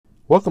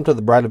Welcome to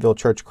the Bradleyville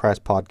Church of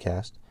Christ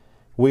podcast.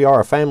 We are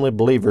a family of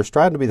believers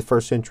striving to be the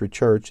first century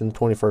church in the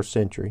 21st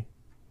century.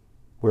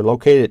 We're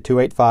located at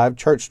 285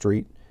 Church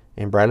Street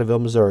in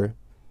Bradleyville, Missouri.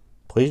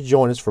 Please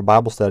join us for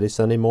Bible study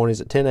Sunday mornings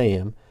at 10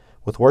 a.m.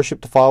 with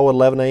worship to follow at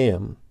 11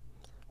 a.m.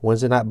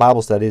 Wednesday night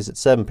Bible studies at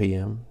 7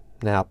 p.m.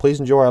 Now, please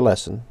enjoy our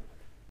lesson.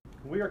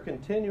 We are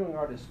continuing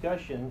our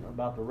discussion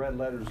about the red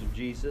letters of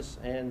Jesus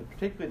and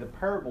particularly the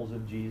parables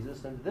of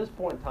Jesus. And at this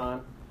point in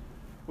time,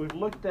 we've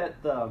looked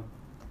at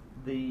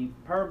the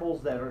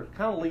parables that are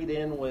kind of lead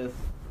in with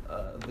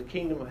the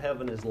kingdom of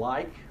heaven is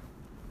like,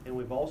 and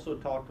we've also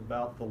talked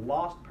about the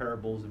lost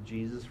parables of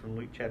Jesus from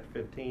Luke chapter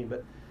 15.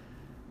 But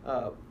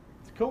to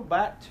go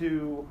back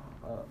to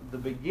the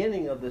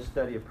beginning of this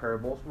study of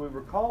parables, we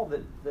recall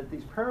that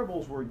these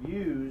parables were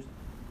used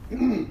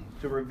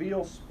to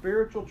reveal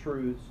spiritual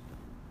truths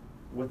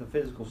with a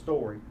physical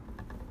story.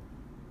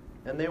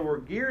 And they were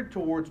geared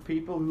towards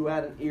people who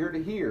had an ear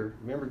to hear.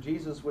 Remember,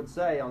 Jesus would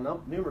say on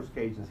numerous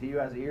occasions, "He who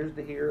has ears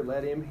to hear,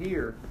 let him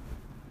hear."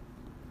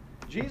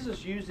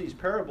 Jesus used these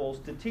parables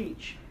to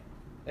teach.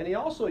 And he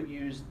also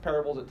used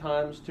parables at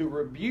times to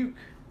rebuke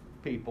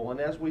people. And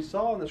as we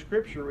saw in the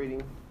scripture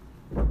reading,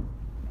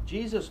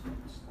 Jesus'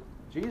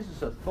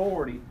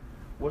 authority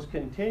was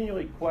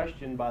continually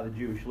questioned by the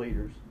Jewish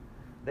leaders.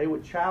 They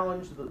would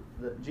challenge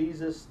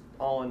Jesus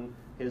on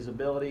his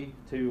ability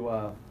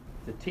to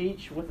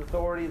teach with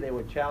authority. They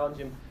would challenge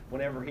him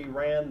whenever he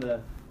ran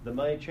the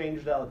money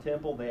changers out of the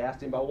temple. They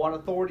asked him, by what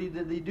authority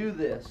did he do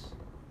this?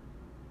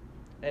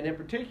 And in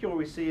particular,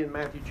 we see in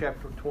Matthew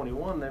chapter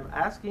 21, them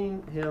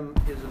asking him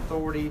his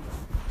authority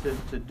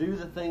to do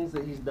the things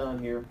that he's done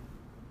here.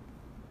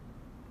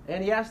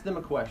 And he asked them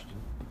a question.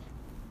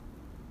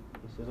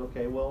 He says,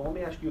 okay, well, let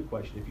me ask you a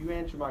question. If you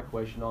answer my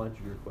question, I'll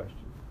answer your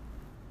question.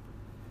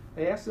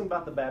 He asked them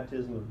about the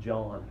baptism of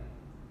John,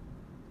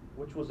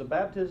 which was a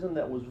baptism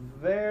that was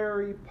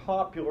very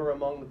popular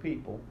among the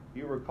people.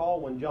 You recall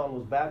when John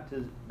was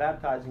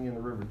baptizing in the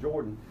River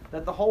Jordan,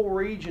 that the whole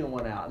region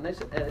went out. And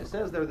it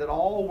says there that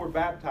all were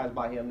baptized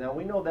by him. Now,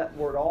 we know that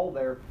word all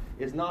there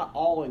is not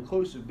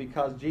all-inclusive,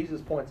 because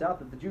Jesus points out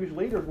that the Jewish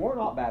leaders were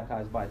not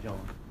baptized by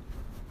John.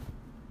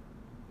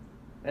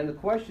 And the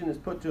question is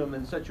put to them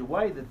in such a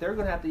way that they're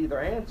going to have to either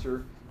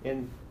answer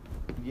in,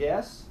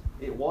 yes,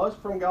 it was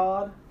from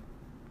God.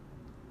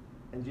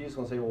 And Jesus is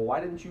going to say, well, why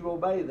didn't you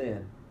obey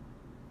then?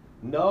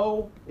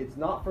 No, it's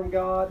not from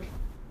God.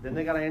 Then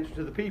they got to answer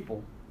to the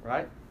people,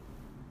 right?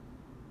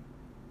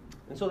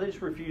 And so they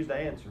just refused to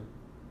answer.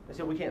 They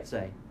said, we can't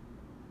say.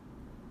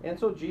 And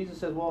so Jesus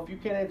says, well, if you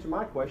can't answer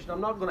my question,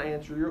 I'm not going to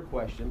answer your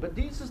question. But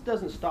Jesus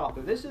doesn't stop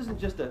there. This isn't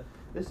just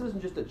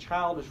a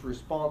childish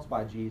response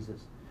by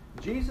Jesus.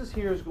 Jesus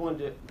here is going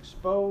to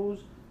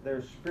expose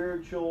their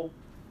spiritual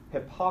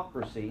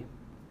hypocrisy,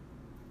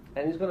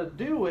 and he's going to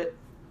do it,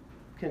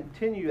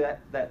 continue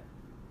that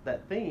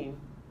theme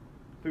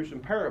through some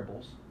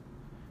parables.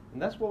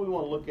 And that's what we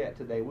want to look at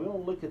today. We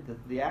want to look at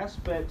the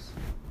aspects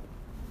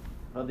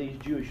of these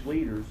Jewish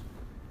leaders,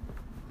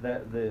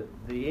 the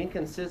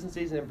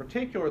inconsistencies, and in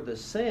particular the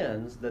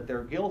sins that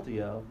they're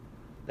guilty of,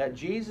 that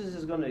Jesus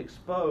is going to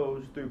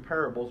expose through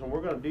parables. And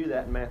we're going to do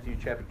that in Matthew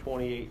chapter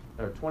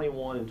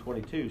 21 and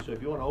 22. So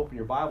if you want to open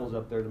your Bibles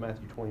up there to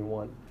Matthew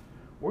 21,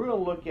 we're going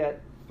to look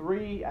at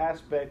three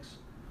aspects,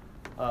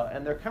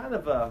 and they're kind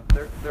of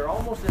they're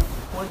almost in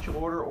sequential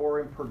order, or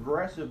in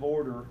progressive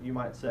order, you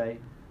might say,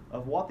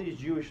 of what these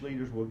Jewish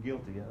leaders were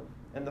guilty of.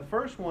 And the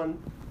first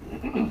one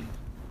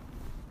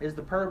is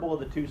the parable of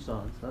the two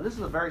sons. Now, this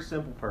is a very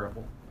simple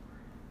parable.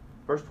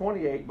 Verse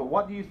 28, but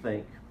what do you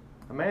think?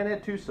 A man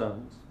had two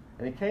sons,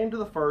 and he came to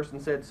the first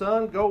and said,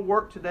 son, go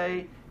work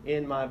today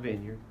in my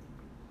vineyard.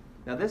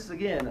 Now, this is,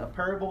 again, a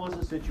parable is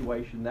a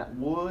situation that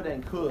would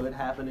and could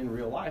happen in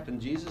real life.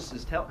 And Jesus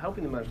is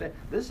helping them understand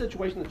this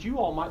situation that you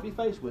all might be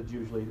faced with,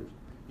 Jewish leaders.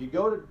 You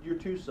go to your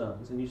two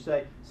sons and you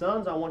say,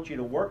 sons, I want you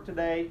to work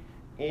today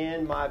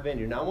in my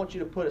vineyard. Now, I want you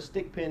to put a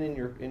stick pin in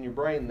your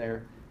brain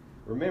there.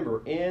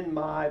 Remember, in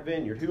my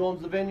vineyard. Who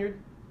owns the vineyard?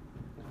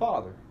 The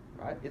Father,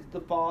 right? It's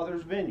the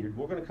Father's vineyard.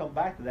 We're going to come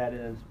back to that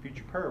in a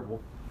future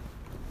parable.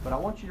 But I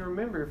want you to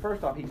remember,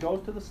 first off, he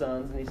goes to the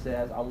sons and he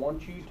says, I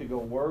want you to go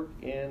work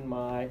in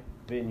my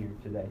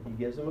vineyard today. He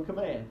gives them a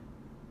command.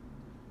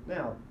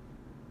 Now,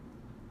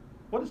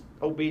 what does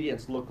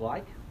obedience look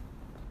like?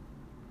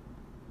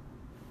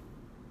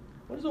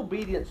 What does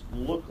obedience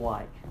look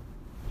like?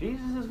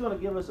 Jesus is going to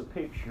give us a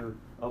picture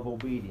of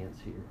obedience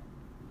here.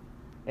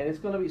 And it's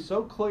going to be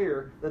so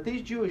clear that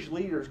these Jewish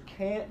leaders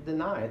can't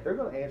deny it. They're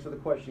going to answer the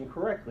question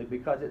correctly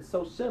because it's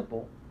so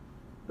simple.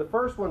 The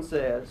first one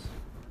says,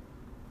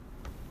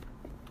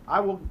 I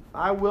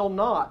will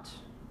not,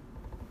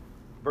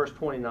 verse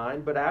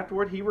 29, but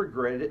afterward he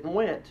regretted it and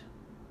went.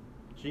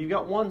 So you've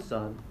got one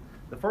son.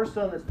 The first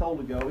son that's told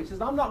to go, he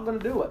says, I'm not going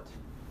to do it.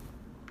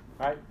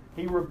 Right?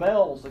 He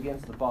rebels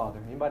against the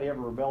father. Anybody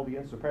ever rebelled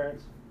against their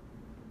parents?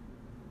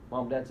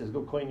 Mom and dad says,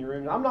 go clean your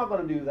room. I'm not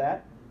going to do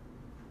that.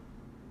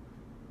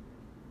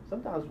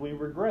 Sometimes we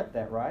regret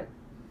that, right?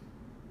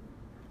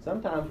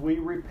 Sometimes we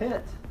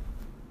repent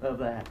of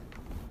that.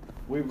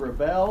 We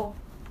rebel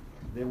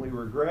then we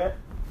regret,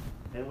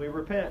 and we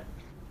repent.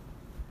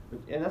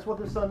 And that's what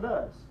this son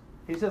does.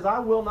 He says, I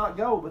will not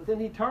go. But then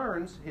he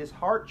turns, his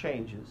heart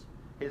changes,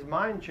 his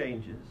mind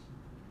changes,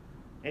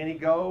 and he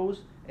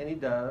goes and he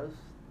does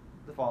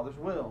the Father's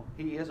will.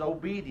 He is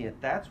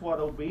obedient. That's what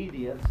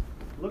obedience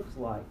looks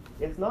like.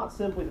 It's not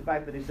simply the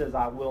fact that he says,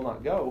 I will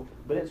not go,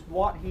 but it's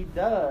what he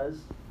does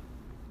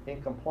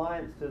in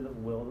compliance to the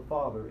will of the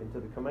Father and to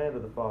the command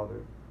of the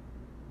Father.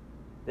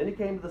 Then he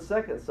came to the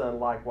second son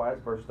likewise,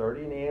 verse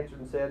 30, and he answered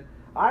and said,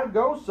 I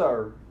go,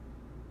 sir.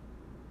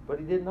 But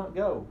he did not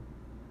go.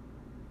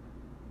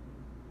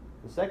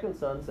 The second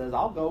son says,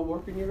 I'll go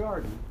work in your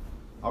garden.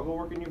 I'll go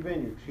work in your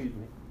vineyard,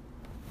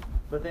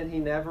 But then he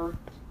never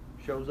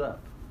shows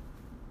up.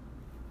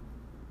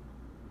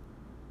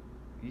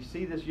 You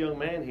see this young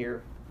man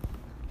here,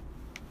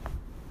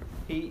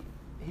 he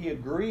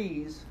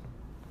agrees,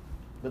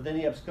 but then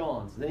he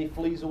absconds. Then he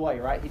flees away,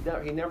 right?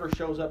 He never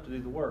shows up to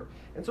do the work.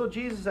 And so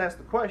Jesus asked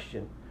the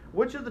question,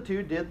 which of the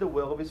two did the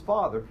will of his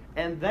father?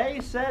 And they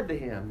said to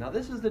him, now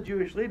this is the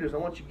Jewish leaders, I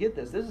want you to get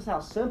this. This is how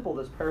simple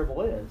this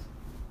parable is.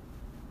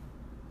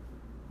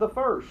 The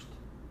first.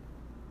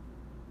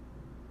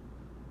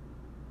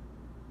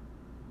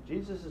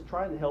 Jesus is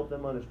trying to help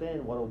them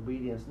understand what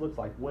obedience looks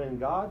like. When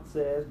God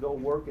says, go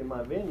work in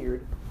my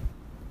vineyard,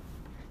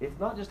 it's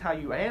not just how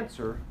you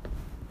answer,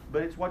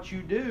 but it's what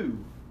you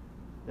do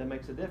that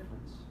makes a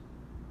difference.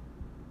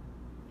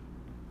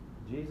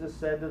 Jesus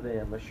said to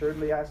them,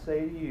 assuredly I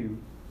say to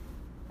you,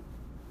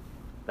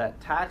 that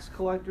tax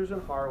collectors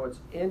and harlots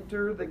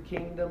enter the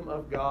kingdom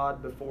of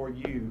God before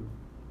you.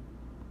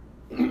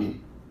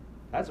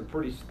 That's a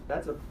pretty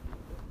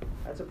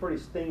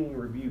stinging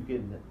rebuke,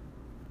 isn't it?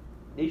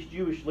 These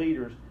Jewish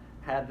leaders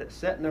had that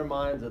set in their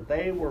minds that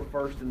they were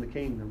first in the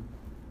kingdom.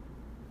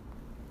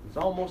 It's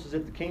almost as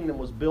if the kingdom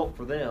was built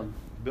for them,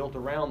 built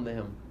around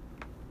them.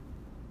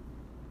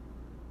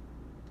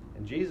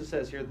 And Jesus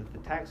says here that the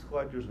tax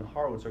collectors and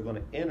harlots are going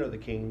to enter the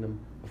kingdom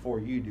before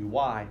you do.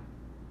 Why?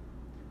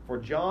 For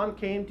John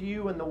came to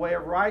you in the way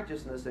of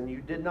righteousness, and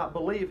you did not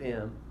believe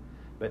him.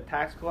 But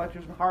tax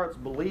collectors and harlots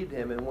believed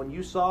him, and when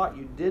you saw it,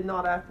 you did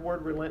not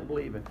afterward relent in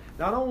believing.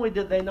 Not only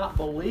did they not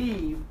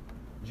believe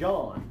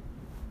John,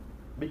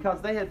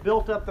 because they had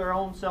built up their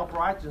own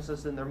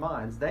self-righteousness in their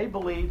minds, they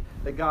believed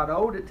that God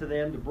owed it to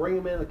them to bring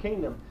them into the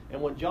kingdom.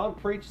 And when John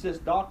preached this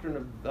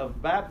doctrine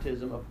of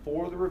baptism, of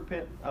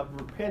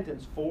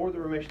repentance for the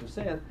remission of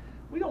sins,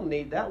 we don't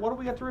need that. What do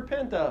we have to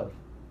repent of?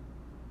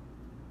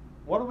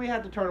 What do we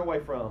have to turn away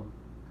from?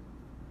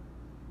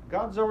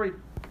 God's already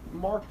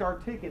marked our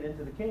ticket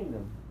into the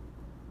kingdom.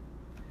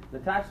 The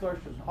tax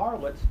collectors and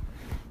harlots,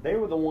 they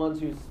were the ones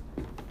who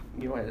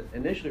had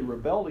initially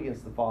rebelled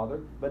against the Father,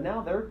 but now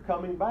they're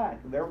coming back.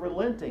 They're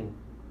relenting.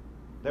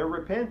 They're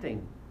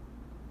repenting.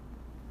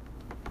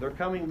 They're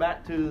coming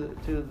back to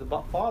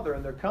the Father,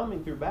 and they're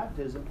coming through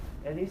baptism.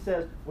 And he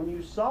says, when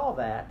you saw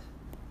that,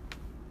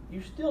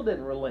 you still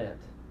didn't relent.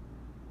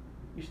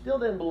 You still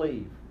didn't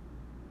believe.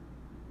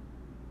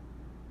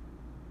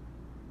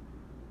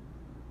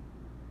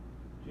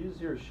 Jesus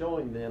here is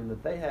showing them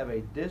that they have a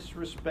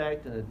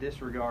disrespect and a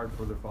disregard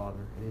for their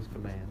Father and His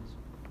commands.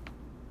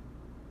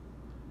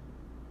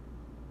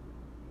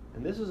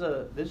 And this is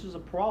a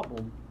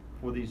problem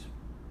for these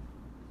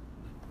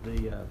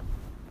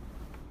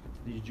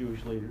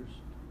Jewish leaders.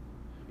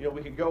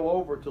 We could go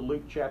over to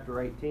Luke chapter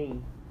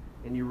 18,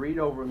 and you read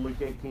over in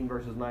Luke 18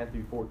 verses 9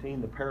 through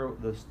 14 the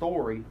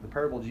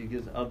parable Jesus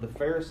gives of the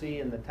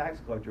Pharisee and the tax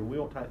collector. We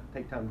won't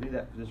take time to do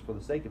that just for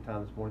the sake of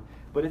time this morning,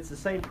 but it's the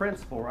same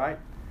principle, right?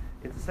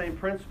 It's the same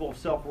principle of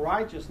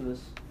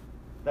self-righteousness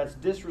that's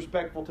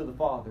disrespectful to the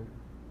Father.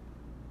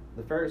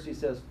 The Pharisee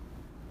says,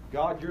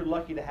 God, you're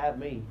lucky to have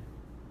me.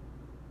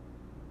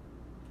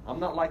 I'm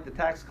not like the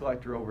tax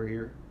collector over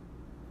here.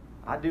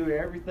 I do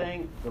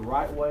everything the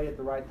right way at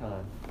the right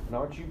time. And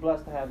aren't you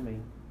blessed to have me?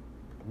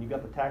 And you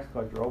got the tax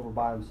collector over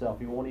by himself.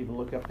 He won't even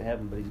look up to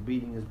heaven, but he's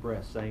beating his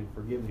breast, saying,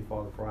 forgive me,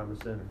 Father, for I'm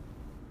a sinner.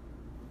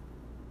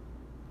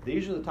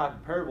 These are the type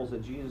of parables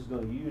that Jesus is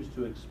going to use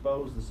to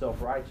expose the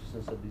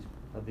self-righteousness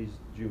of these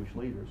Jewish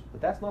leaders.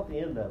 But that's not the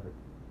end of it.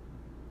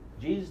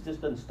 Jesus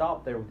just doesn't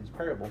stop there with these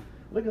parables.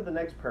 Look at the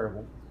next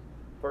parable,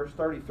 verse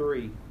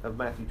 33 of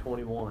Matthew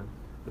 21.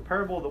 The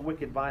parable of the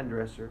wicked vine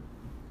dresser.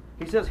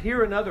 He says,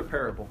 hear another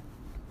parable.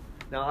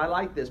 Now I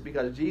like this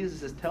because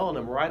Jesus is telling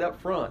them right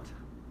up front,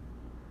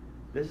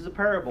 this is a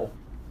parable.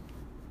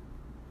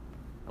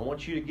 I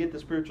want you to get the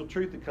spiritual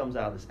truth that comes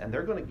out of this. And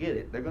they're going to get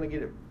it. They're going to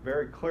get it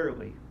very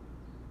clearly.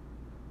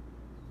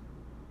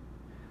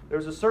 There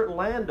was a certain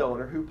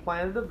landowner who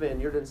planted a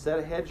vineyard and set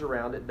a hedge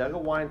around it, dug a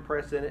wine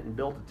press in it, and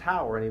built a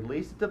tower. And he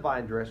leased it to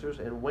vine dressers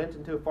and went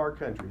into a far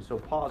country. So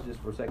pause just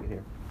for a second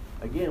here.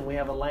 Again, we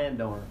have a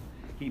landowner.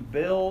 He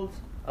builds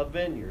a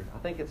vineyard. I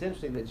think it's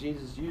interesting that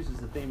Jesus uses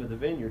the theme of the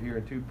vineyard here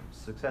in two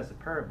successive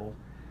parables.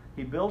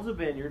 He builds a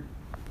vineyard,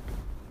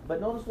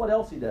 but notice what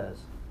else he does.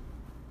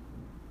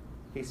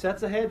 He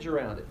sets a hedge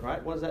around it,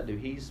 right? What does that do?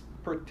 He's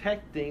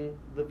protecting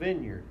the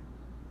vineyard.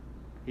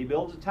 He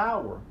builds a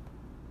tower.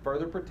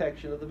 Further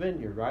protection of the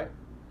vineyard, right?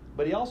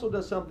 But he also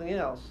does something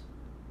else.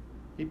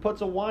 He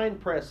puts a wine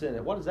press in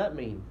it. What does that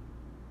mean?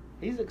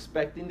 He's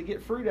expecting to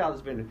get fruit out of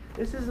this vineyard.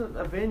 This isn't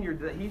a vineyard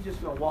that he's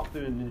just going to walk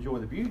through and enjoy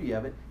the beauty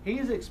of it.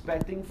 He's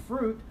expecting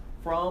fruit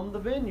from the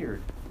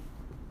vineyard.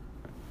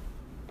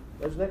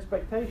 There's an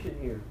expectation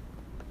here.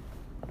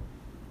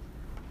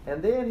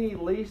 And then he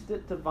leased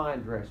it to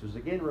vine dressers.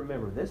 Again,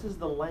 remember, this is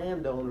the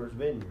landowner's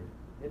vineyard.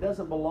 It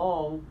doesn't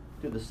belong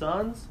to the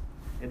sons.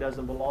 It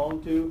doesn't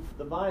belong to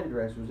the vine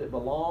dressers. It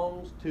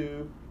belongs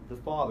to the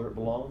father. It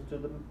belongs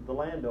to the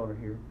landowner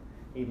here.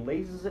 He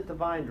leases it to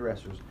vine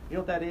dressers. You know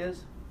what that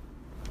is?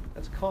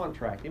 That's a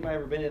contract. Anybody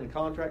ever been in a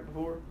contract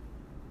before?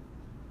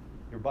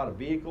 You ever bought a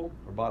vehicle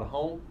or bought a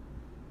home?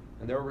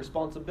 And there are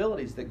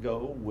responsibilities that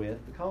go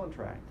with the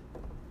contract.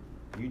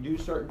 You do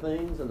certain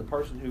things, and the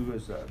person who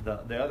is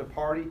the other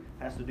party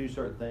has to do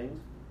certain things.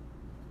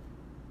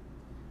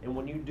 And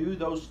when you do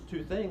those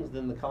two things,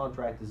 then the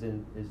contract is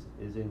in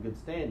good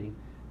standing.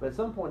 But at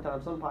some point in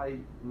time, somebody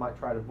might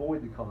try to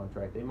void the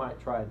contract. They might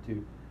try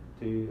to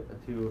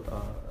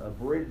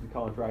abridge the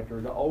contract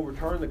or to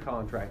overturn the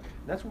contract.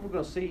 And that's what we're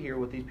going to see here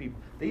with these people.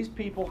 These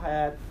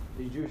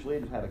Jewish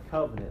leaders had a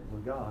covenant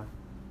with God.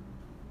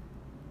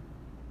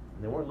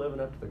 And they weren't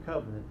living up to their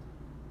covenant.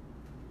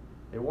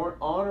 They weren't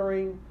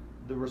honoring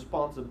the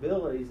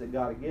responsibilities that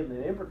God had given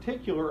them. In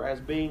particular, as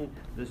being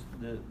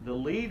the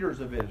leaders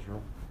of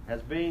Israel,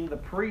 as being the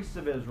priests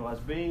of Israel, as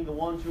being the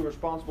ones who are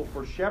responsible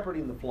for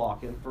shepherding the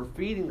flock and for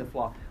feeding the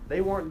flock. They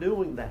weren't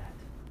doing that.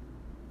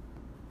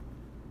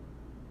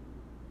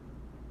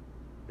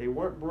 They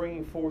weren't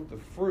bringing forth the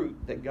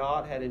fruit that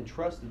God had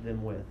entrusted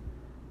them with.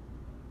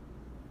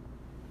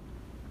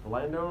 The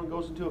landowner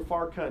goes into a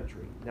far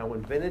country. Now,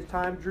 when vintage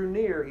time drew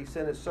near, he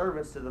sent his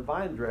servants to the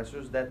vine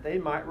dressers that they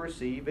might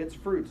receive its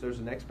fruits. There's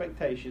an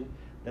expectation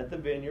that the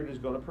vineyard is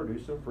going to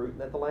produce some fruit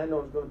and that the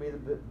landowner is going to be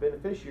the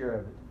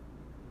beneficiary of it.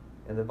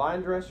 And the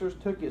vine dressers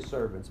took his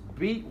servants,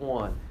 beat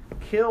one,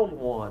 killed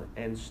one,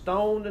 and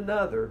stoned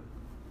another.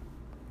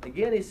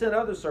 Again, he sent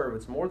other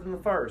servants, more than the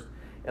first,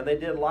 and they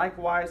did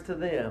likewise to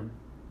them.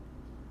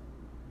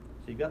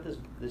 So you've got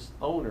this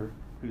owner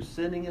who's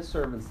sending his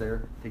servants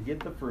there to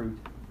get the fruit,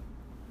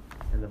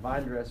 and the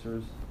vine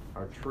dressers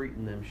are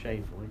treating them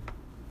shamefully.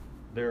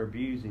 They're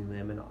abusing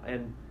them,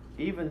 and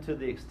even to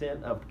the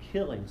extent of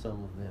killing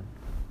some of them.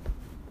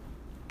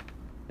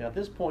 Now, at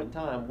this point in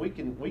time, we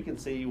can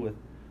see with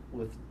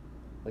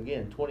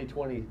again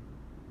 2020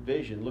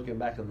 vision, looking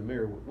back in the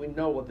mirror, we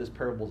know what this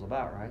parable is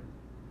about, right?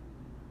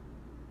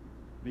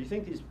 Do you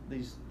think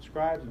these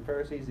scribes and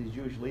Pharisees, these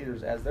Jewish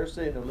leaders, as they're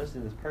sitting there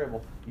listening to this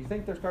parable, do you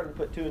think they're starting to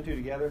put two and two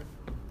together?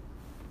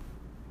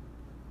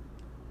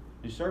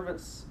 Do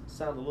servants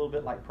sound a little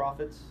bit like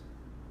prophets?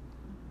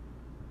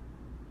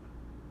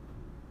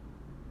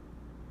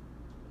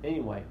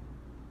 Anyway,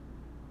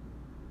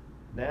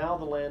 now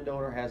the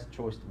landowner has a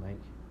choice to make.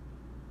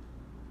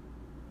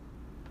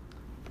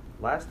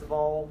 Last of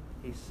all,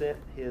 he sent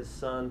his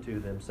son to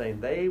them,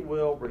 saying, "They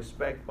will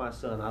respect my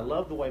son." I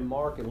love the way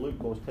Mark and Luke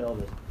both tell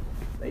this.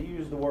 They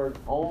use the word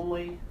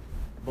 "only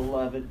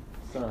beloved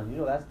son." You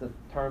know, that's the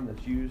term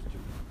that's used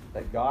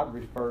that God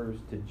refers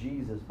to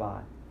Jesus by.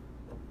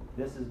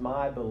 This is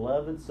my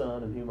beloved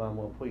son in whom I'm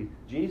well pleased.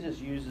 Jesus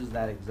uses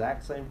that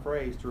exact same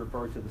phrase to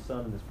refer to the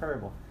son in this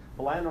parable.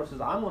 The landowner says,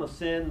 I'm going to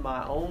send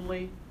my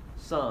only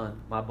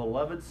son, my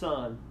beloved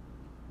son,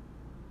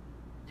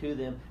 to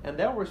them, and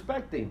they'll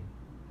respect him.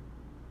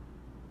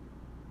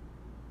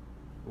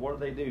 What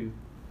do?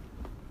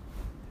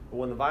 But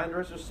when the vine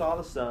dressers saw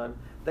the son,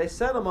 they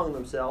said among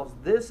themselves,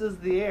 "This is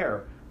the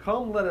heir.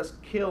 Come, let us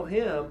kill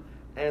him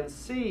and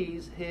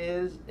seize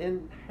his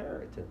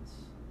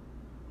inheritance."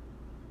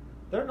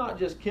 They're not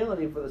just killing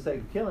him for the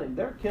sake of killing him.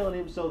 They're killing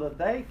him so that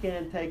they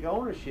can take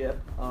ownership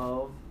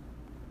of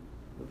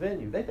the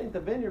vineyard. They think the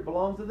vineyard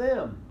belongs to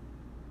them.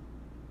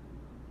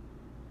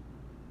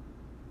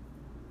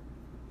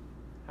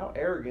 How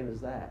arrogant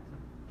is that?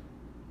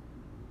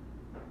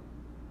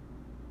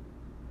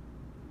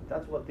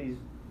 That's what these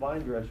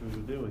vine dressers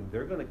are doing.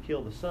 They're going to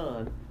kill the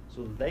son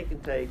so that they can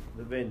take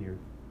the vineyard.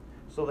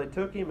 So they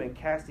took him and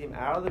cast him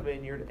out of the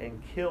vineyard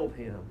and killed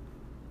him.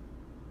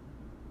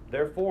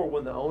 Therefore,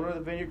 when the owner of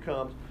the vineyard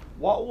comes,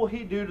 what will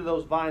he do to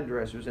those vine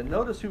dressers? And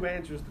notice who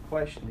answers the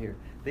question here.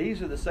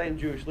 These are the same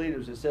Jewish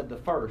leaders that said the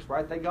first,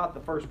 right? They got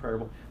the first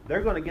parable.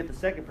 They're going to get the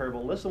second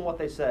parable. Listen to what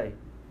they say.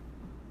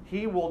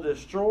 He will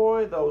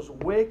destroy those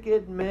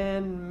wicked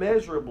men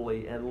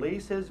miserably and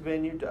lease his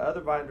vineyard to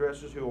other vine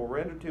dressers who will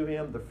render to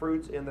him the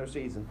fruits in their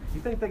season. You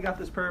think they got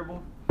this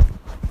parable?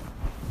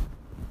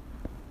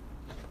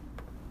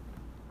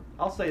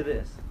 I'll say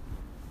this.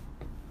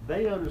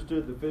 They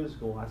understood the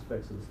physical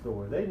aspects of the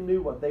story. They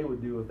knew what they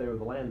would do if they were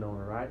the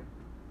landowner, right?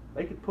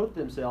 They could put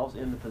themselves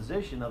in the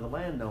position of the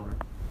landowner.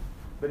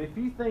 But if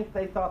you think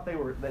they thought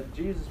that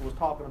Jesus was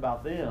talking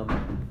about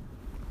them,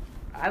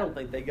 I don't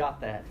think they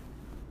got that.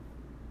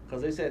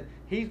 Because they said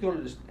he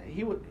would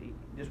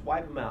just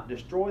wipe them out,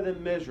 destroy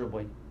them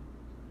miserably,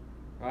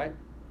 right?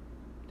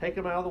 Take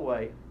them out of the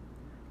way,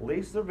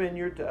 lease the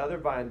vineyard to other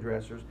vine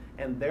dressers,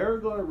 and they're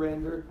going to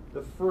render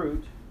the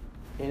fruit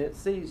in its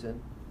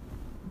season.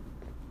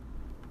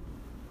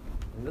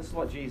 And this is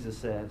what Jesus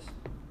says.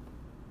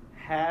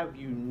 Have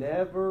you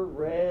never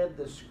read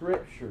the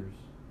Scriptures?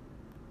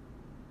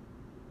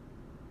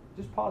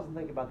 Just pause and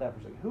think about that for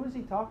a second. Who is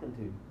he talking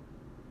to?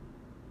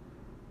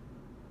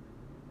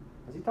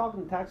 Is he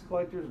talking to tax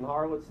collectors and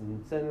harlots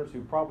and sinners who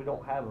probably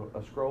don't have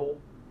a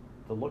scroll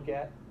to look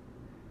at?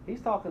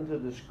 He's talking to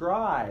the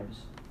scribes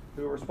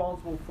who are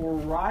responsible for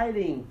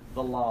writing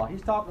the law.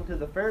 He's talking to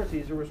the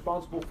Pharisees who are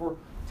responsible for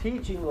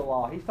teaching the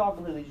law. He's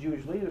talking to these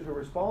Jewish leaders who are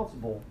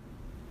responsible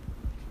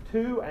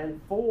to and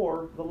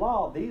for the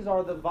law. These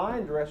are the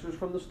vine dressers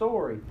from the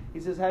story. He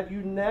says, have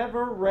you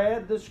never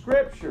read the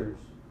Scriptures?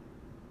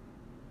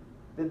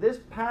 Did this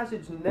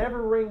passage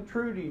never ring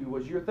true to you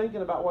as you're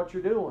thinking about what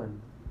you're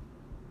doing?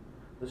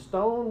 The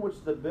stone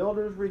which the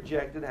builders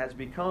rejected has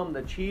become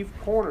the chief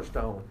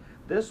cornerstone.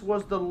 This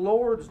was the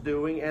Lord's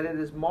doing, and it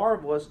is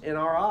marvelous in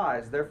our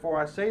eyes.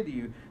 Therefore I say to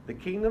you, the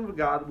kingdom of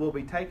God will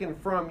be taken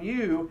from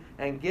you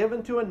and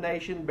given to a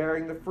nation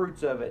bearing the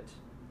fruits of it.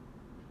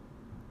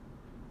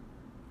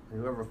 And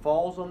whoever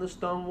falls on the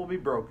stone will be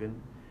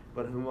broken,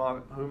 but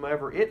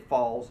whomever it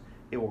falls,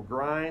 it will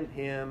grind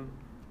him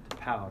to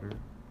powder.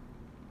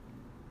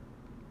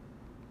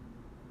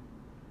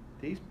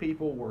 These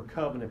people were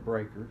covenant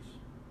breakers.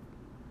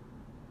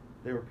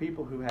 They were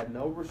people who had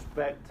no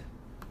respect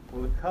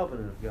for the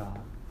covenant of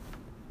God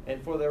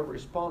and for their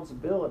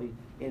responsibility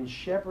in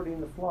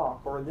shepherding the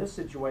flock, or in this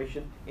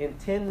situation, in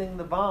tending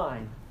the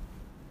vine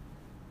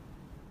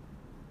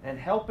and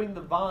helping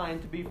the vine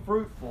to be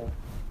fruitful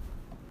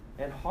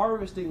and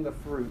harvesting the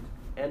fruit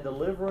and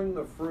delivering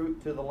the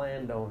fruit to the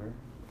landowner.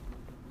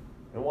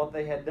 And what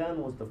they had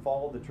done was to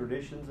follow the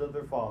traditions of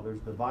their fathers,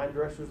 the vine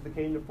dressers that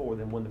came before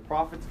them. When the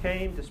prophets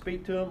came to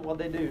speak to them, what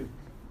did they do?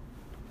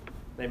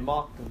 They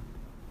mocked them.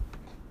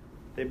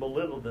 They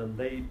belittled them.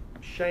 They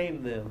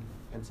shamed them.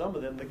 And some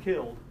of them they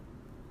killed.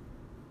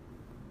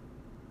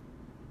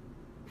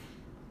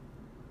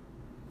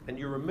 And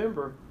you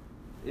remember,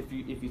 if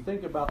you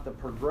think about the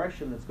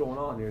progression that's going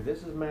on here, this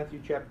is Matthew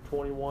chapter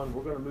 21.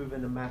 We're going to move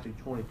into Matthew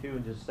 22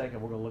 in just a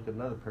second. We're going to look at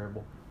another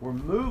parable. We're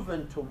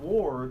moving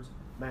towards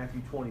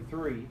Matthew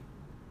 23. And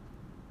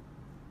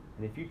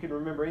if you can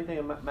remember anything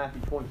in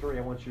Matthew 23,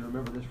 I want you to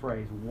remember this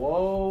phrase.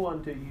 Woe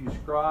unto you,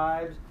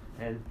 scribes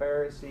and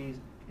Pharisees,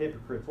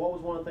 hypocrites. What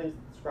was one of the things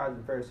that the scribes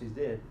and Pharisees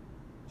did?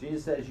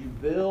 Jesus says, you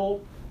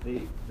build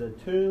the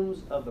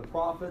tombs of the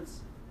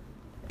prophets,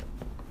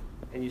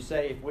 and you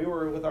say, if we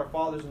were with our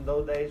fathers in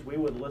those days, we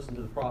would listen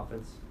to the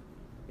prophets.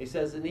 He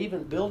says, and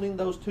even building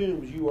those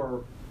tombs, you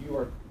are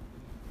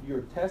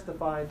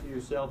testifying to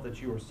yourself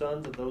that you are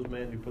sons of those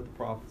men who put the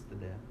prophets to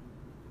death.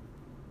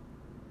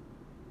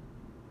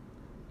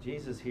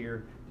 Jesus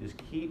here just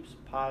keeps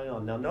piling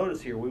on. Now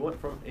notice here, we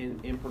went from,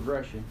 in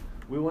progression,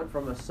 we went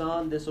from a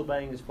son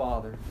disobeying his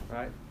father,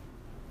 right?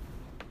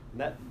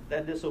 And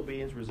that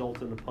disobedience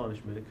results in a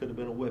punishment. It could have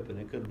been a whipping.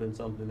 It could have been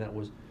something that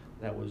was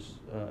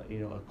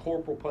a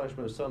corporal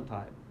punishment of some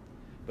type.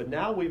 But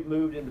now we've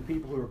moved into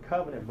people who are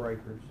covenant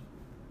breakers.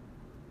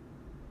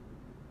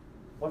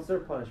 What's their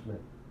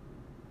punishment?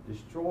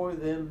 Destroy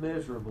them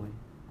miserably.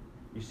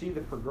 You see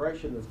the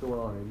progression that's going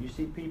on here. You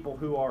see people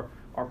who are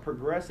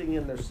progressing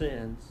in their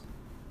sins,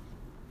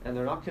 and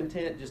they're not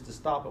content just to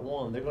stop at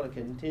one. They're going to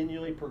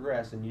continually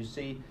progress, and you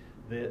see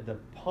the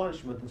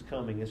punishment that's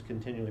coming is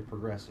continually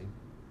progressing.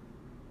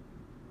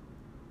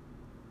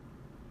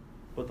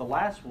 But the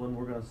last one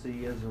we're going to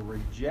see is a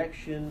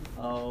rejection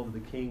of the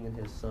king and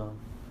his son.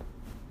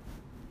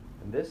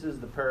 And this is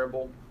the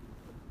parable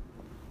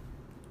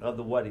of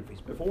the wedding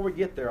feast. Before we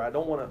get there, I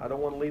don't want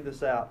to leave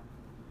this out.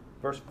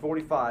 Verse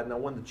 45, now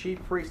when the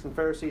chief priests and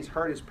Pharisees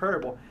heard his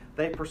parable,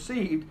 they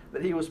perceived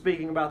that he was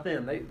speaking about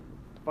them. They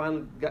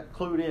finally got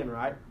clued in,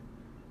 right?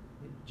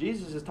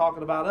 Jesus is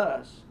talking about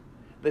us.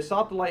 They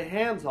sought to lay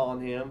hands on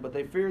him, but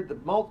they feared the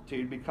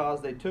multitude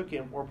because they took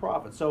him for a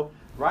prophet. So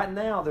right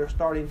now they're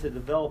starting to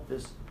develop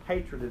this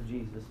hatred of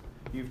Jesus.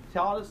 You've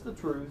taught us the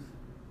truth,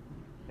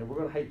 and we're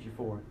going to hate you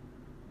for it.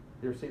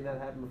 You ever seen that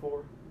happen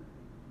before?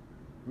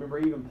 Remember,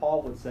 even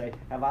Paul would say,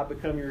 have I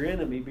become your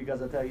enemy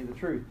because I tell you the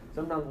truth?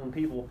 Sometimes when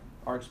people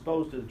are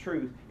exposed to the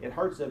truth, it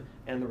hurts them,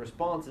 and the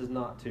response is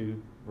not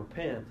to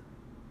repent,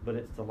 but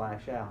it's to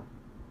lash out.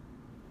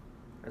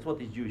 That's what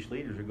these Jewish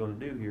leaders are going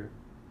to do here.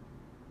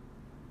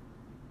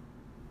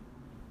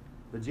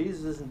 But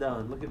Jesus isn't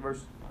done. Look at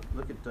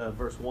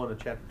verse 1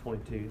 of chapter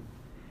 22.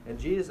 And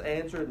Jesus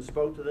answered and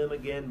spoke to them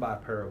again by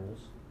parables.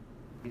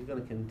 He's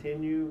going to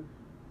continue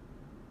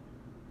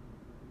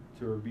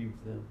to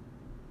rebuke them.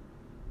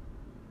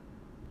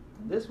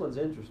 This one's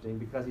interesting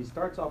because he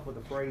starts off with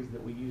a phrase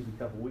that we used a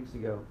couple weeks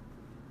ago.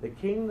 The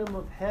kingdom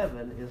of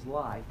heaven is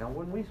like. Now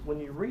when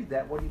you read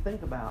that, what do you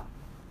think about?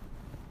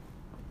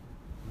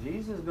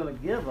 Jesus is going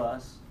to give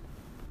us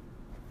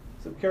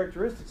some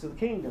characteristics of the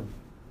kingdom.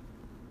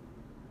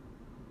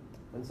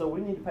 And so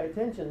we need to pay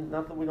attention,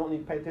 not that we don't need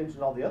to pay attention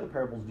to all the other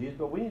parables of Jesus,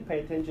 but we need to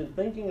pay attention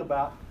thinking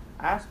about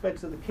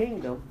aspects of the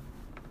kingdom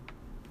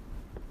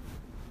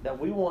that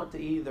we want to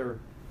either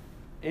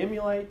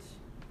emulate,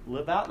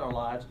 live out in our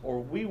lives, or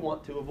we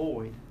want to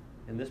avoid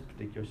in this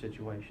particular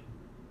situation.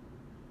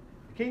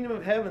 The kingdom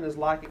of heaven is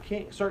like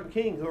a certain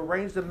king who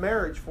arranged a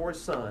marriage for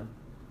his son.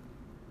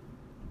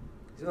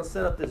 He's going to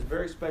set up this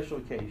very special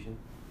occasion.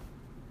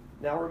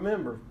 Now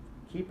remember,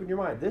 keep in your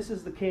mind, this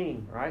is the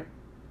king, right?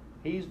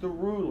 He's the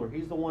ruler.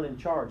 He's the one in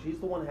charge. He's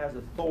the one who has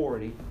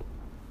authority.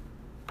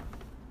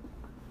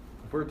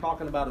 If we're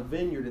talking about a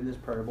vineyard in this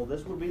parable,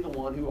 this would be the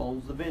one who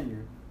owns the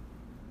vineyard.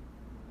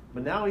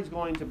 But now he's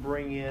going to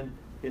bring in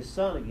his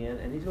son again,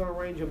 and he's going to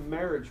arrange a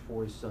marriage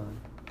for his son.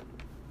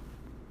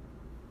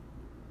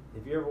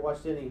 If you ever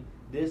watched any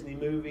Disney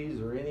movies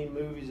or any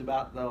movies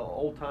about the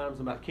old times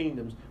about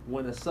kingdoms,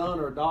 when a son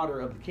or a daughter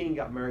of the king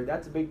got married,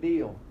 that's a big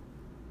deal.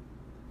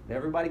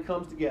 Everybody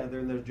comes together,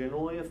 and there's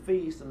generally a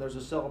feast and there's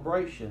a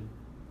celebration.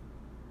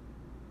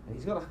 And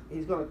he's going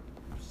to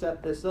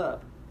set this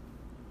up.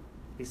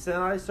 He sent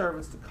out his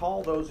servants to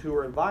call those who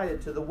were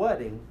invited to the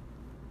wedding.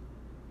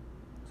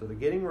 So they're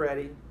getting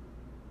ready,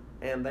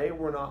 and they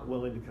were not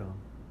willing to come.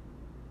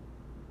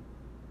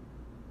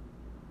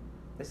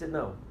 They said,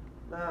 no,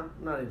 I'm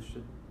not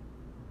interested.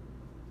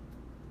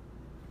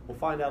 We'll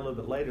find out a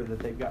little bit later that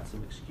they've got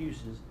some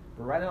excuses.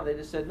 But right now they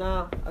just said,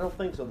 nah, I don't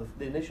think so.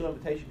 The initial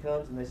invitation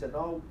comes, and they said,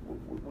 no,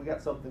 we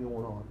got something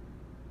going on.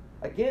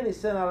 Again, he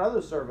sent out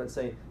other servants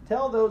saying,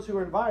 tell those who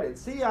are invited,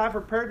 see, I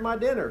prepared my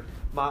dinner.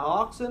 My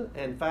oxen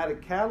and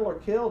fatted cattle are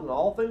killed, and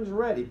all things are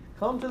ready.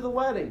 Come to the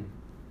wedding.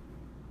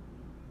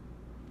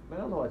 Man,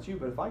 I don't know about you,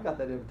 but if I got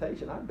that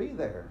invitation, I'd be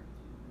there.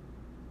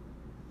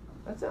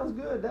 That sounds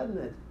good, doesn't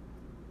it?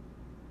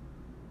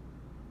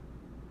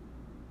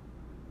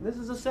 And this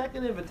is the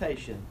second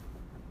invitation.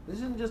 This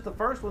isn't just the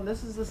first one.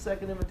 This is the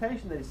second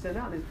invitation that he sent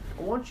out.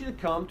 I want you to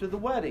come to the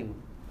wedding.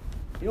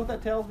 You know what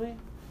that tells me?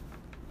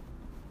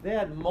 They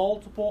had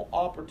multiple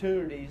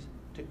opportunities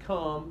to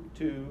come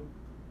to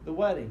the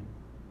wedding.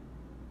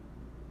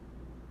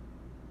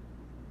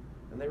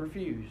 And they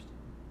refused.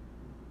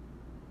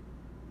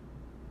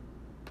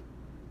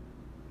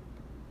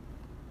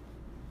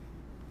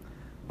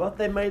 But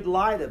they made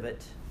light of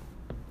it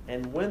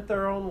and went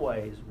their own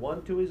ways,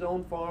 one to his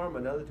own farm,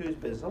 another to his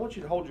business. I want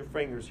you to hold your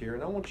fingers here,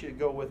 and I want you to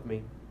go with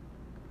me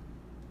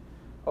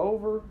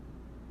over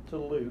to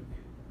Luke.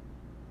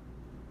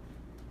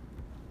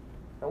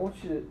 I want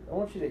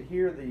you to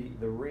hear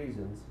the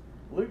reasons.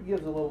 Luke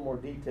gives a little more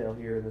detail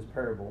here in this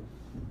parable.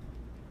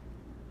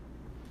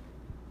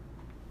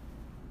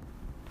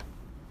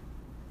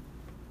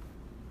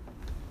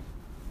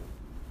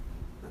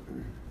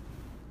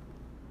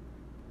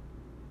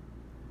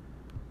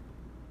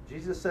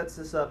 Jesus sets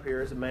this up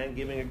here as a man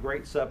giving a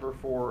great supper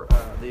for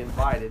the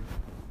invited.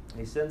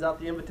 He sends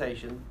out the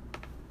invitation.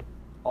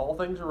 All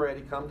things are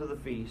ready. Come to the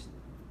feast.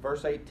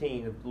 Verse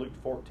 18 of Luke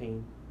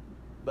 14.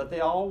 But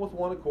they all with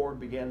one accord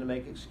began to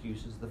make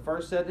excuses. The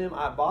first said to him,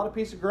 I bought a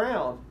piece of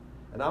ground,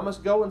 and I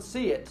must go and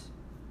see it.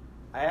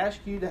 I ask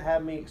you to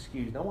have me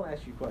excused. Now I want to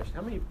ask you a question.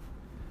 How many?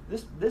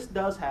 This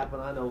does happen.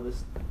 I know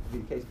this to be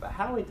the case. But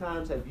how many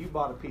times have you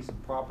bought a piece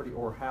of property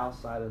or house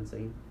sight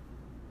unseen?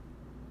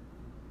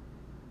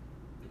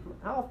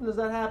 How often does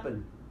that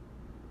happen?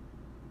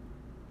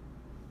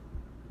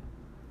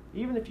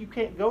 Even if you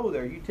can't go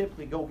there, you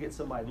typically go get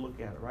somebody to look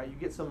at it, right? You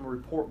get some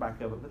report back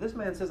of it. But this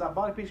man says, I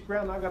bought a piece of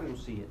ground and I've got to go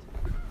see it.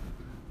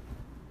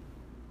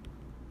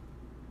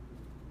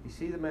 You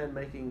see the man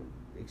making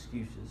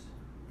excuses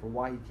for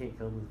why he can't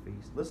come to the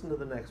feast. Listen to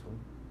the next one.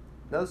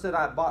 Another said,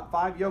 I bought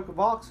 5 yoke of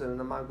oxen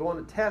and I'm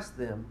going to test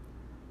them.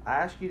 I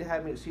ask you to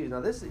have me excused.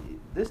 Now this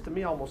to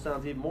me almost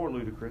sounds even more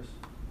ludicrous.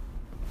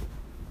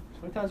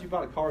 How many times you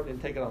bought a car and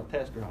didn't take it on a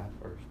test drive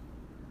first?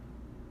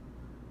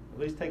 At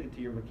least take it to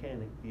your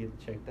mechanic to get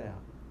it checked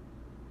out.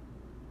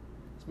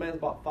 This man's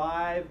bought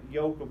 5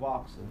 yoke of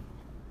oxen,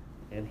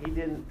 and he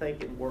didn't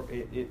think it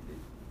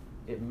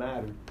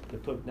mattered to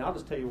put. Now I'll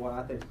just tell you what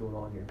I think is going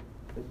on here.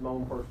 This is my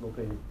own personal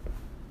opinion.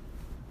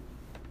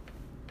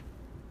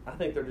 I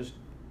think they're just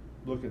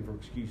looking for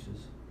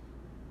excuses.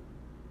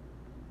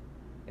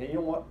 And you know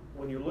what?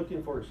 When you're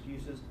looking for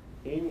excuses,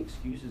 any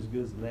excuse is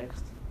good as the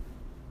next.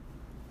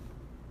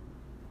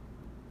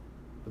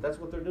 But that's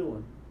what they're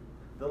doing.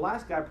 The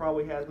last guy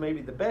probably has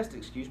maybe the best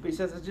excuse, but he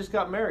says, I just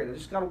got married, I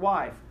just got a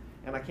wife,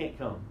 and I can't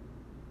come.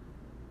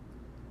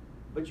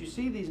 But you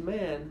see these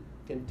men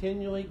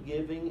continually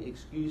giving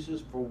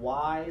excuses for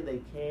why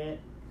they can't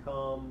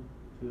come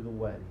to the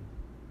wedding.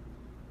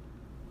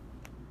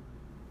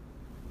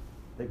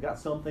 They've got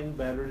something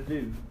better to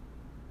do.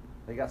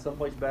 They got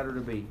someplace better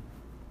to be.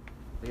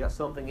 They got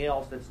something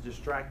else that's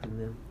distracting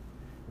them.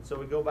 And so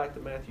we go back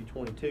to Matthew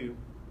 22.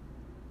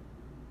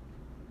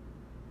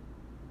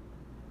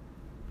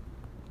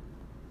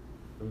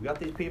 We've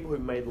got these people who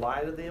made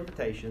light of the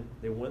invitation.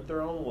 They went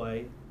their own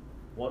way.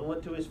 One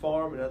went to his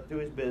farm, another to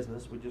his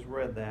business. We just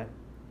read that.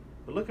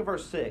 But look at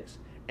verse 6.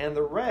 And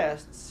the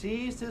rest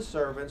seized his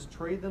servants,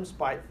 treated them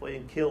spitefully,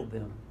 and killed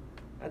them.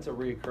 That's a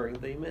reoccurring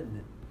theme, isn't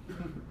it?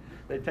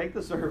 They take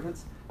the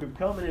servants who've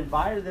come and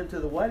invited them to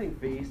the wedding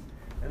feast,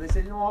 and they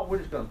say, you know what, we're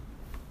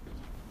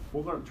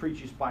going to treat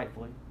you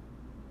spitefully.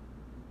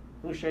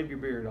 We're going to shave your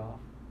beard off.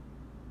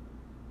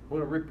 We're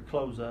going to rip your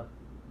clothes up.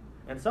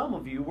 And some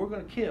of you, we're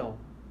going to kill.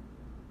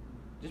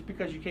 just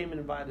because you came and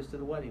invited us to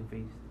the wedding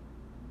feast.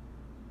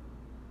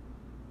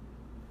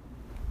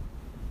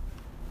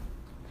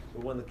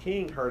 But when the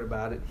king heard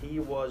about it, he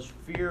was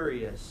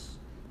furious,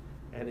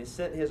 and he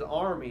sent his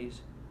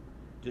armies,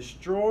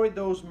 destroyed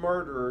those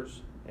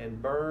murderers,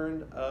 and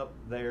burned up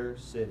their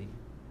city.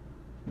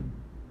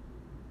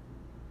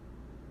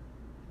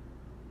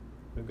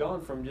 We've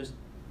gone from just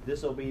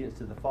disobedience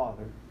to the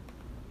Father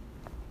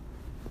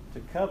to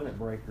covenant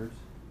breakers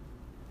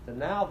to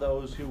now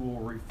those who will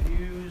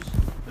refuse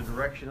the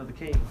direction of the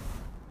king.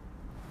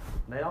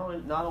 Not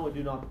only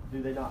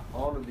do they not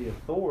honor the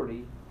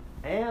authority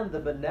and the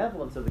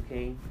benevolence of the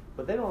king,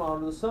 but they don't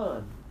honor the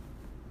son.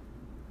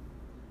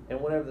 And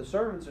whenever the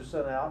servants are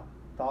sent out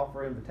to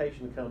offer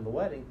invitation to come to the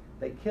wedding,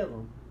 they kill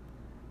them.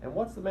 And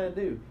what's the man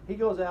do? He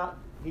goes out,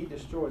 he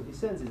destroys, he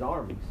sends his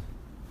armies.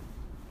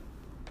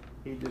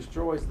 He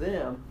destroys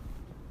them,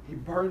 he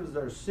burns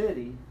their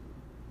city,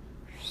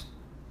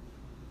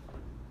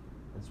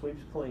 and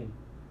sweeps clean.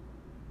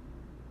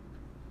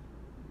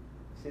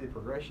 See the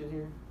progression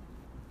here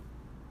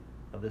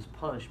of this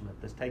punishment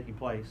that's taking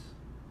place.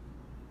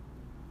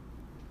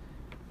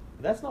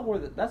 But that's not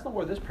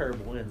where this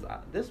parable ends.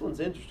 This one's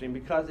interesting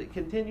because it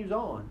continues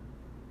on.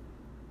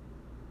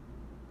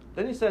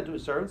 Then he said to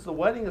his servants, "The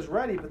wedding is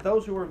ready, but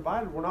those who were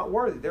invited were not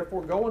worthy.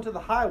 Therefore go into the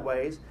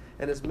highways,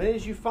 and as many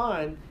as you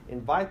find,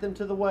 invite them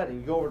to the wedding."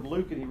 You go over to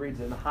Luke and he reads,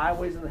 "In the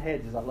highways and the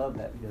hedges." I love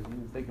that because you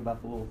can think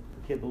about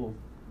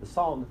the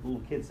song that the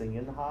little kids sing,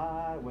 "In the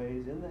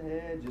highways, in the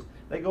hedges."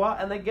 They go out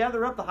and they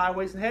gather up the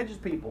highways and hedges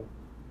people.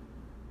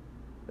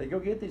 They go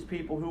get these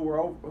people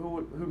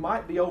who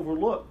might be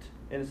overlooked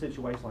in a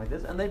situation like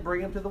this, and they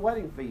bring them to the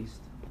wedding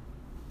feast.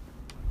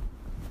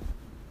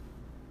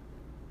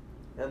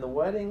 And the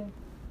wedding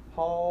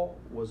hall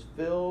was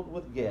filled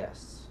with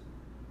guests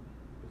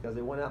because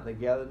they went out and they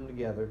gathered them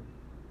together,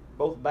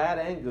 both bad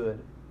and good.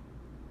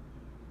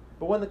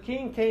 But when the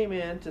king came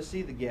in to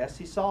see the guests,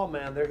 he saw a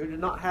man there who did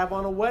not have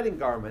on a wedding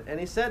garment. And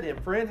he said to him,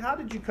 "Friend, how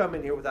did you come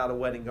in here without a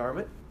wedding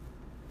garment?"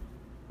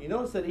 You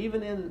notice that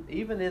even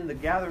in the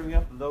gathering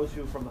up of those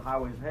who were from the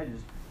highways and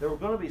hedges, there were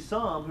going to be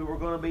some who were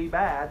going to be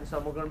bad and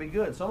some were going to be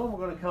good. Some of them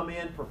were going to come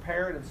in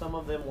prepared and some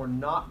of them were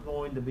not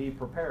going to be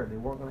prepared. They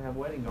weren't going to have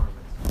wedding garments.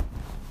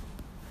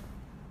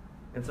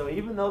 And so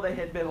even though they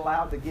had been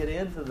allowed to get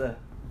into the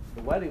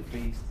wedding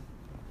feast,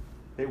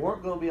 they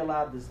weren't going to be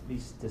allowed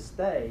to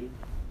stay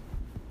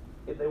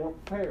if they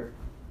weren't prepared.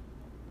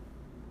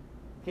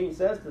 The king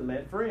says to the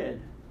man,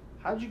 "Friend,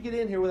 how did you get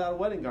in here without a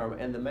wedding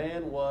garment?" And the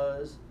man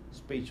was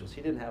speechless.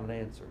 He didn't have an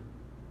answer.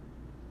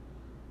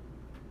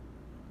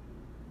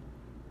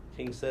 The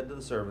king said to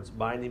the servants,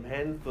 "Bind him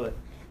hand and foot,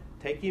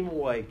 take him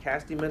away,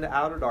 cast him into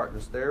outer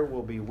darkness. There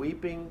will be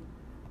weeping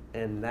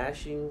and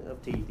gnashing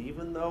of teeth."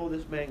 Even though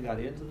this man got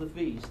into the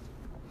feast,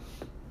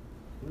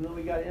 even though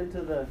he got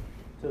into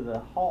the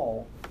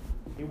hall,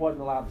 he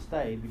wasn't allowed to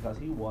stay because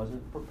he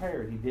wasn't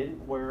prepared. He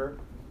didn't wear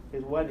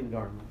his wedding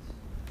garments.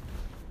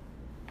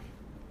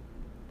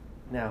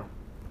 Now,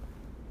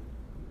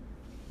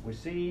 we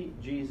see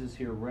Jesus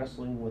here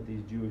wrestling with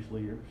these Jewish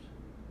leaders.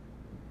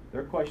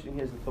 They're questioning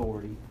his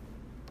authority,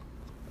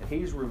 and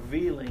he's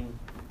revealing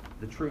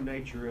the true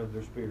nature of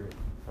their spirit,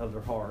 of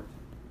their heart.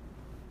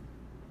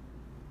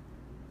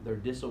 They're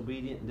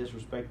disobedient and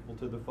disrespectful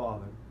to their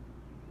Father.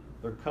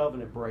 They're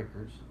covenant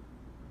breakers.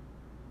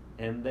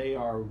 And they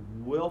are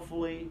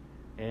willfully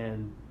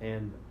and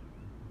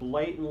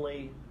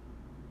blatantly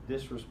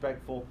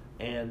disrespectful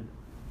and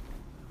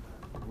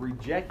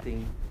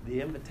rejecting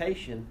the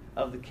invitation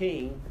of the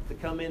king to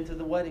come into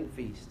the wedding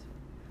feast.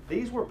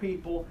 These were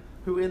people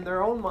who in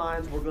their own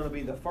minds were going to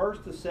be the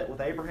first to sit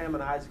with Abraham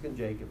and Isaac and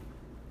Jacob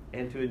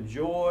and to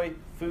enjoy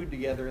food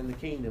together in the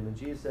kingdom. And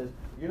Jesus says,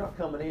 "You're not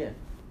coming in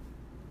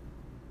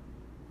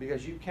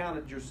because you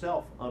counted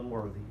yourself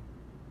unworthy.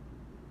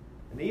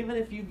 And even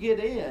if you get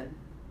in,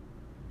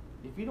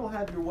 if you don't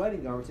have your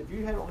wedding garments, if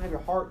you don't have your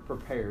heart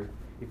prepared,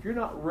 if you're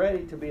not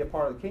ready to be a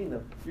part of the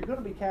kingdom, you're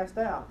going to be cast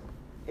out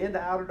into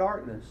outer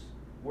darkness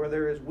where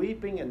there is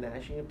weeping and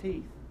gnashing of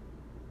teeth."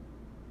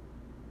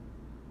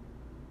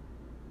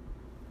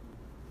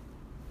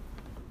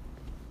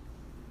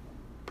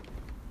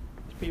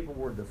 These people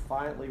were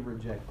defiantly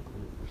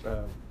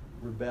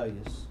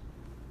rebellious.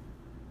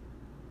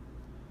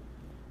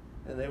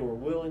 And they were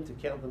willing to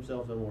count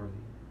themselves unworthy.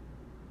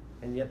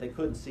 And yet they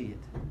couldn't see it.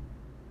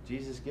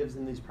 Jesus gives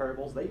them these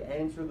parables. They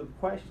answer the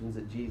questions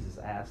that Jesus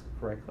asked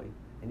correctly.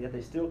 And yet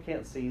they still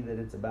can't see that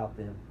it's about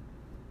them.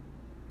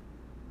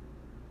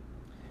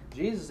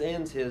 Jesus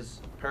ends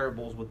his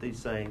parables with these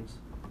sayings.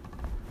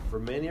 "For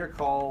many are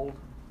called,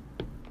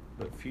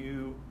 but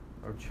few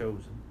are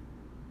chosen."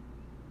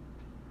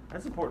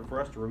 That's important for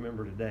us to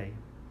remember today.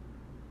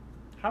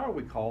 How are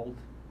we called?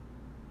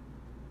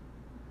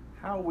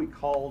 How are we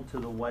called to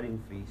the wedding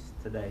feast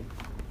today?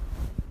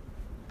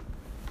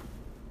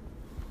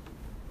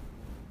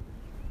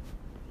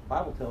 The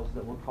Bible tells us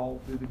that we're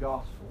called through the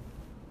gospel.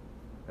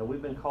 That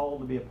we've been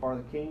called to be a part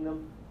of the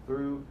kingdom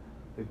through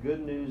the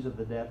good news of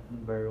the death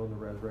and the burial and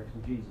the resurrection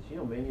of Jesus. You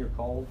know, many are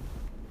called.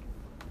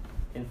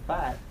 In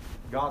fact,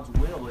 God's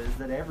will is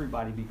that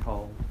everybody be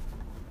called.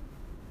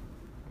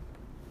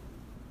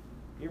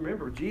 You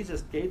remember,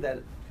 Jesus gave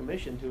that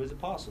commission to his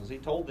apostles. He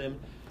told them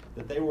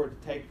that they were to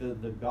take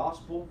the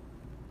gospel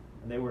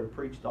and they were to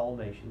preach to all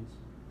nations.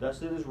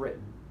 Thus it is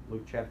written,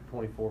 Luke chapter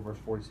 24, verse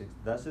 46.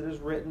 Thus it is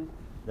written,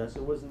 thus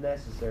it was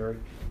necessary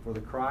for the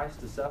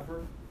Christ to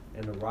suffer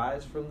and to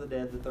rise from the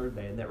dead the third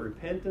day, and that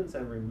repentance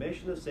and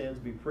remission of sins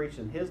be preached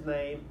in his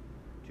name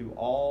to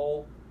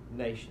all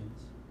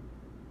nations.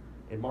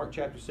 In Mark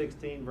chapter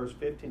 16, verse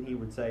 15, he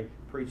would say,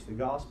 preach the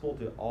gospel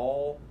to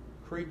all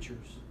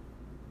creatures.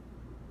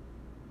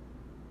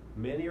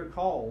 Many are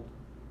called,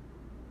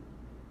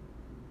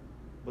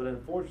 but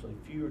unfortunately,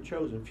 few are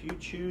chosen. Few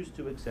choose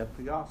to accept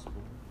the gospel.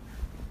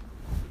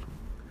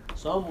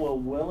 Some will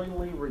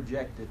willingly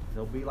reject it.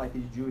 They'll be like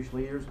these Jewish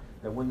leaders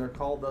that when they're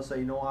called, they'll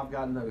say, "No, I've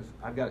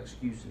got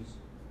excuses.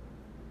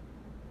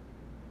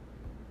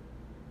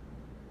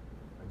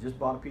 I just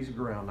bought a piece of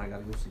ground and I got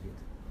to go see it."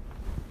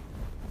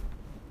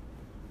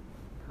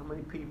 How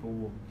many people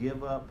will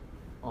give up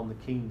on the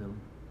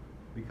kingdom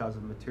because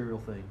of material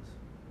things?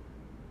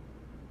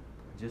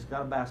 I just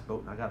got a bass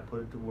boat and I got to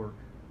put it to work.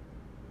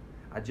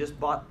 I just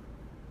bought,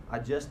 I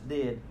just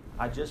did,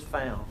 I just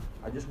found,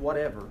 I just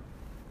whatever.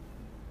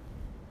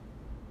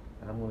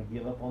 And I'm going to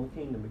give up on the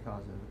kingdom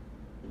because of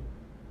it.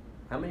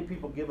 How many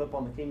people give up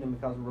on the kingdom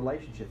because of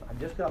relationships? I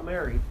just got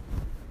married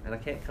and I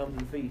can't come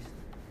to the feast.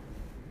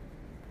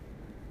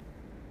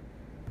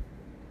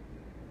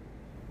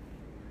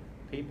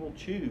 People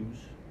choose.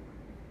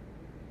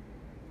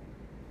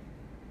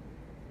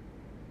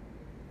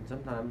 And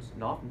sometimes,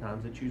 and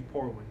oftentimes, they choose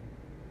poorly.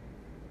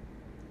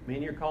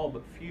 Many are called,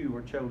 but few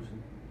are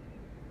chosen.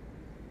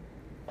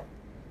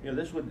 You know,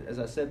 this would, as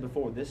I said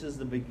before, this is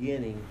the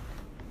beginning,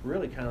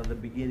 really kind of the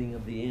beginning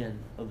of the end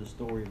of the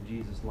story of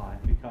Jesus' life.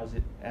 Because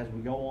as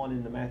we go on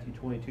into Matthew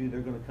 22,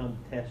 they're going to come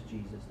to test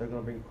Jesus. They're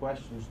going to bring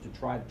questions to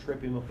try to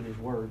trip him up in his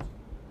words.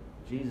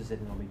 Jesus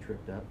isn't going to be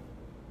tripped up.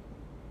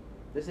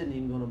 This isn't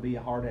even going to be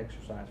a hard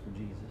exercise for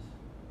Jesus.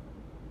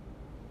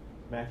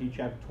 Matthew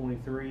chapter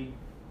 23,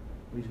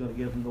 he's going to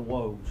give them the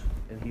woes.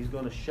 And he's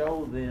going to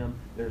show them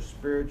their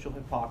spiritual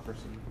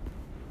hypocrisy.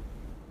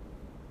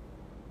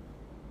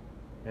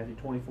 Matthew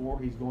 24,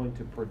 he's going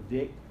to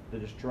predict the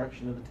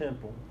destruction of the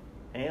temple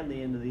and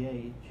the end of the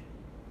age.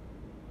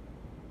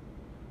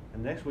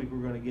 And next week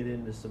we're going to get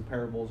into some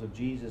parables of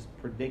Jesus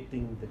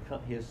predicting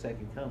his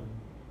second coming.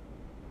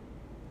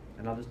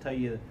 And I'll just tell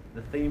you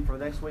the theme for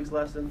next week's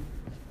lesson: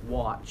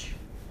 watch.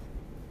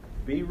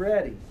 Be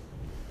ready,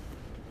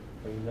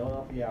 for you know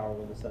not the hour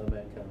when the Son of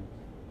Man comes.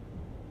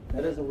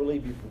 That doesn't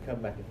relieve you from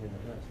coming back and hearing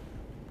the rest.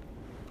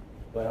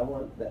 But I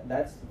want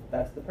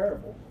that's the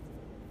parable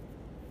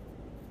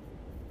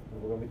that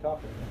we're going to be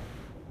talking about.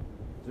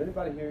 Is there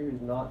anybody here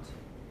who's not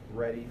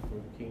ready for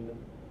the kingdom?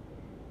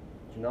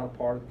 You're not a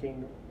part of the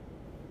kingdom?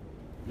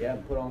 You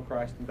haven't put on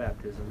Christ in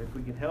baptism. If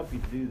we can help you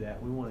to do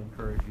that, we want to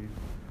encourage you.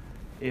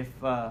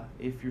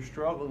 If you're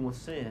struggling with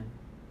sin,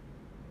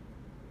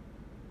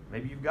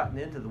 maybe you've gotten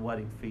into the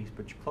wedding feast,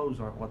 but your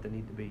clothes aren't what they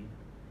need to be.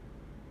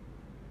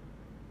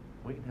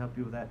 We can help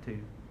you with that too.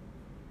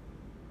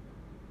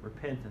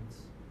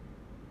 Repentance.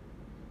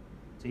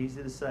 It's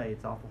easy to say,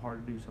 it's awful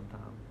hard to do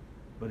sometimes,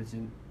 but it's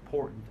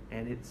important,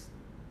 and it's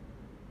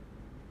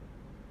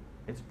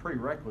a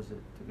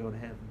prerequisite to go to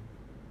heaven.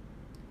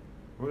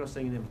 We're going to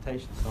sing an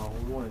invitation song.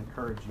 We want to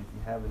encourage you, if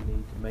you have a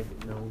need, to make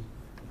it known.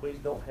 Please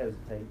don't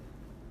hesitate.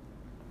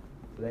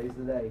 Today's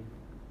the day.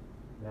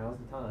 Now's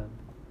the time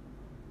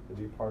to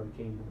be a part of the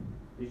kingdom.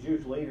 These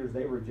Jewish leaders,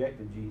 they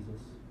rejected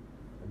Jesus,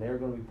 and they're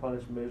going to be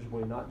punished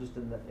miserably, not just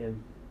in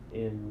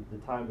the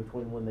time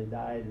between when they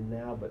died and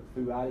now, but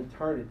throughout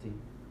eternity.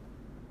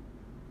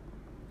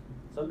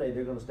 Someday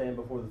they're going to stand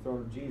before the throne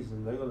of Jesus,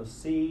 and they're going to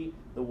see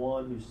the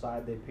one whose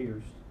side they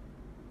pierced.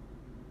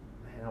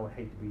 Man, I would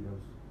hate to be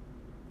those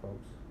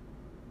folks.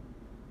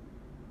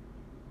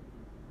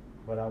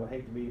 But I would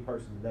hate to be a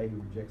person today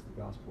who rejects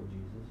the gospel of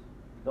Jesus.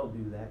 Don't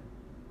do that.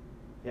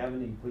 If you have a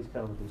need, please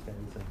come and please stand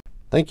and sing.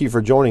 Thank you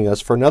for joining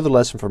us for another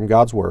lesson from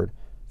God's Word.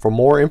 For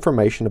more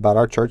information about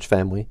our church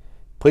family,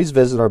 please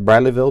visit our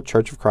Bradleyville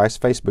Church of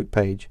Christ Facebook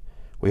page.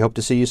 We hope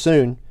to see you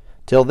soon.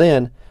 Till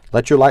then,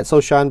 let your light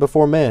so shine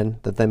before men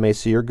that they may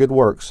see your good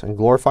works and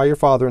glorify your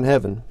Father in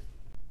heaven.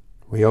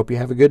 We hope you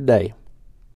have a good day.